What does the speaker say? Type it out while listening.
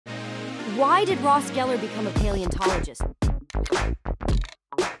Why did Ross Geller become a paleontologist?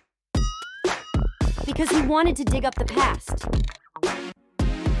 Because he wanted to dig up the past.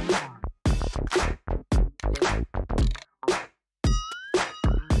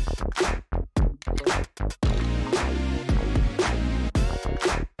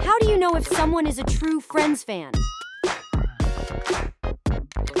 How do you know if someone is a true Friends fan?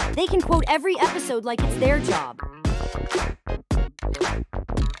 They can quote every episode like it's their job.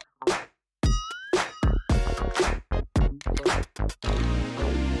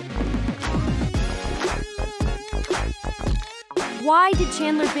 Why did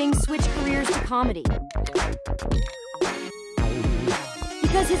Chandler Bing switch careers to comedy?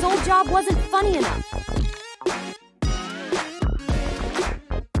 Because his old job wasn't funny enough.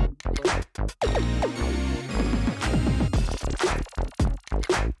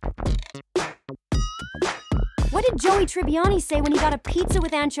 What did Joey Tribbiani say when he got a pizza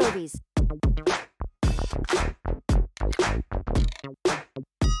with anchovies?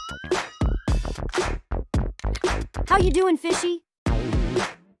 How you doing, fishy?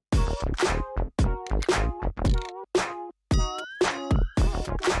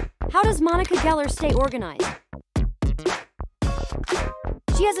 How does Monica Geller stay organized?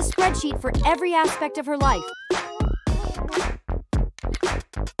 She has a spreadsheet for every aspect of her life.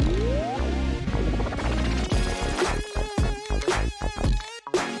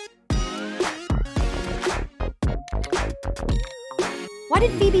 Why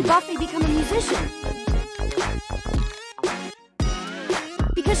did Phoebe Buffay become a musician?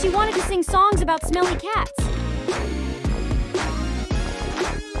 Because she wanted to sing songs about smelly cats.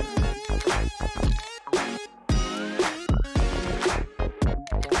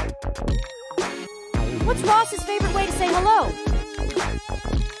 What's Ross's favorite way to say hello?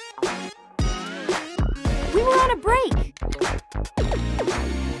 We were on a break.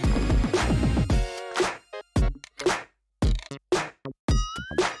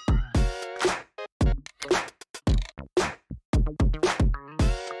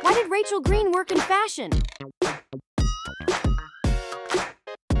 Why did Rachel Green work in fashion?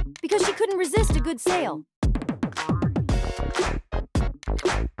 Because she couldn't resist a good sale.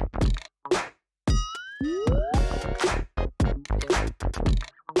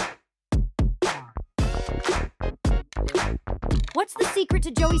 What's the secret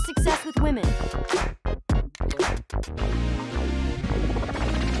to Joey's success with women?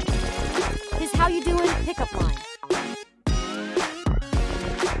 His "how you doing" pickup line.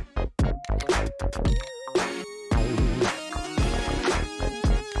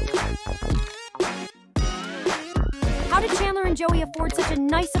 How did Chandler and Joey afford such a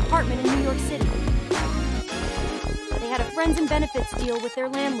nice apartment in New York City? They had a friends and benefits deal with their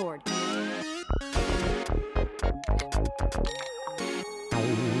landlord.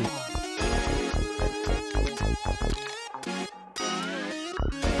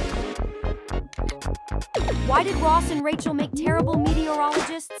 Why did Ross and Rachel make terrible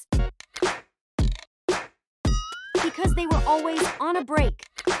meteorologists? Because they were always on a break.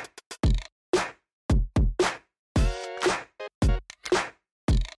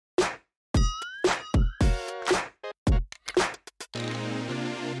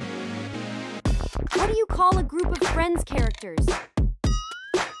 What do you call a group of Friends characters?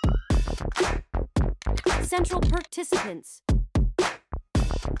 Central participants.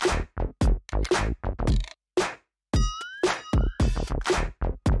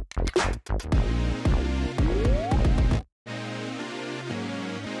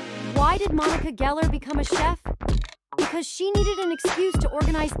 Why did Monica Geller become a chef? Because she needed an excuse to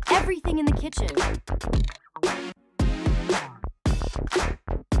organize everything in the kitchen.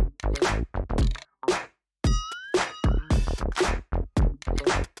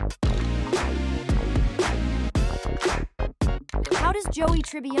 How does Joey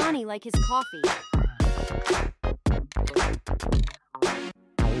Tribbiani like his coffee?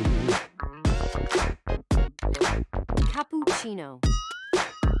 Cappuccino.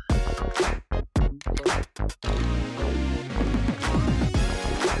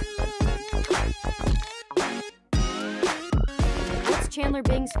 What's Chandler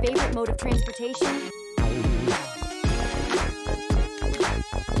Bing's favorite mode of transportation?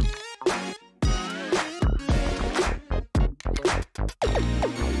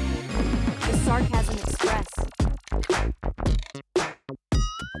 The Sarcasm Express.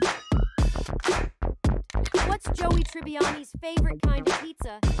 What's Joey Tribbiani's favorite kind of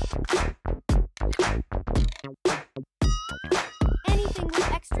pizza? Anything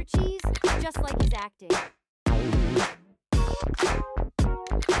with extra cheese, just like his acting.